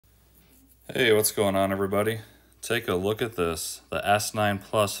Hey, what's going on, everybody? Take a look at this. The S9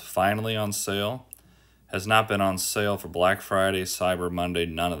 Plus finally on sale. Has not been on sale for Black Friday, Cyber Monday,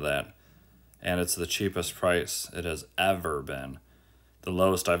 none of that. And it's the cheapest price it has ever been. The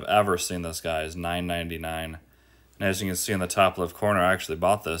lowest I've ever seen this guy is $9.99. And as you can see in the top left corner, I actually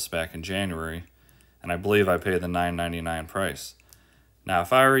bought this back in January. And I believe I paid the $9.99 price. Now,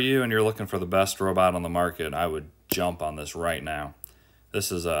 if I were you and you're looking for the best robot on the market, I would jump on this right now. This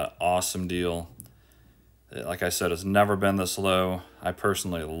is an awesome deal. Like I said, it's never been this low. I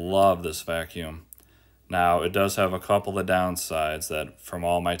personally love this vacuum. Now, it does have a couple of downsides that from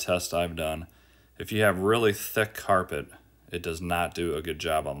all my tests I've done, if you have really thick carpet, it does not do a good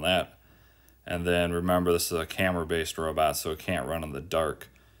job on that. And then remember, this is a camera-based robot, so it can't run in the dark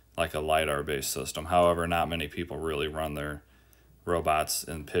like a LiDAR-based system. However, not many people really run their robots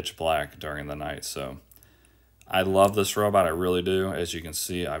in pitch black during the night, so I love this robot, I really do. As you can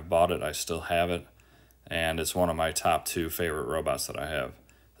see, I've bought it, I still have it, and it's one of my top 2 favorite robots that I have.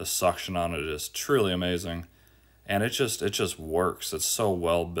 The suction on it is truly amazing, and it just works. It's so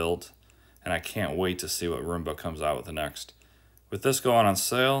well built, and I can't wait to see what Roomba comes out with next. With this going on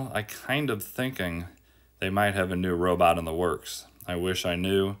sale, I kind of thinking they might have a new robot in the works. I wish I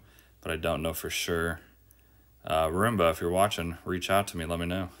knew, but I don't know for sure. Roomba, if you're watching, reach out to me, let me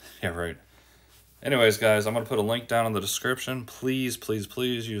know. Yeah, right. Anyways, guys, I'm going to put a link down in the description. Please, please,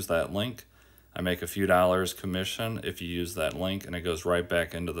 please use that link. I make a few dollars commission if you use that link, and it goes right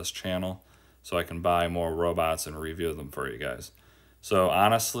back into this channel so I can buy more robots and review them for you guys. So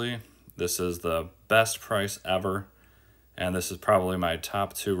honestly, this is the best price ever, and this is probably my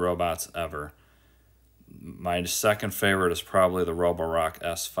top 2 robots ever. My second favorite is probably the Roborock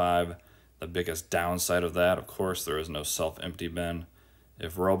S5. The biggest downside of that, of course, there is no self-empty bin.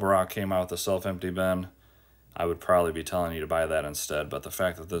 If Roborock came out with a self-empty bin, I would probably be telling you to buy that instead. But the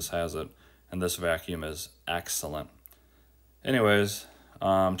fact that this has it and this vacuum is excellent. Anyways,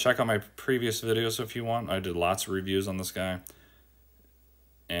 check out my previous videos if you want. I did lots of reviews on this guy.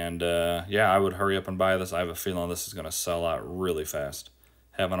 And yeah, I would hurry up and buy this. I have a feeling this is going to sell out really fast.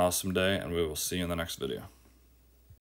 Have an awesome day, and we will see you in the next video.